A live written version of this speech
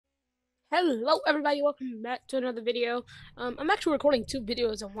Hello everybody, welcome back to another video. I'm actually recording two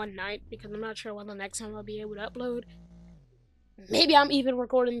videos in one night because I'm not sure when the next time I'll be able to upload. Maybe I'm even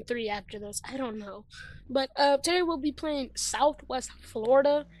recording three after this, I don't know. But today we'll be playing Southwest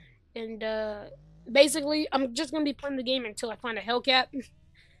Florida, and basically I'm just going to be playing the game until I find a hellcat.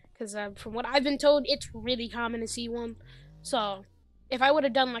 Because from what I've been told, it's really common to see one. So if I would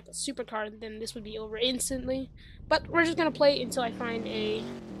have done like a supercar, then this would be over instantly. But we're just going to play until I find a...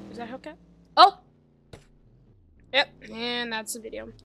 Is that hellcat? Oh! Yep, and that's the video.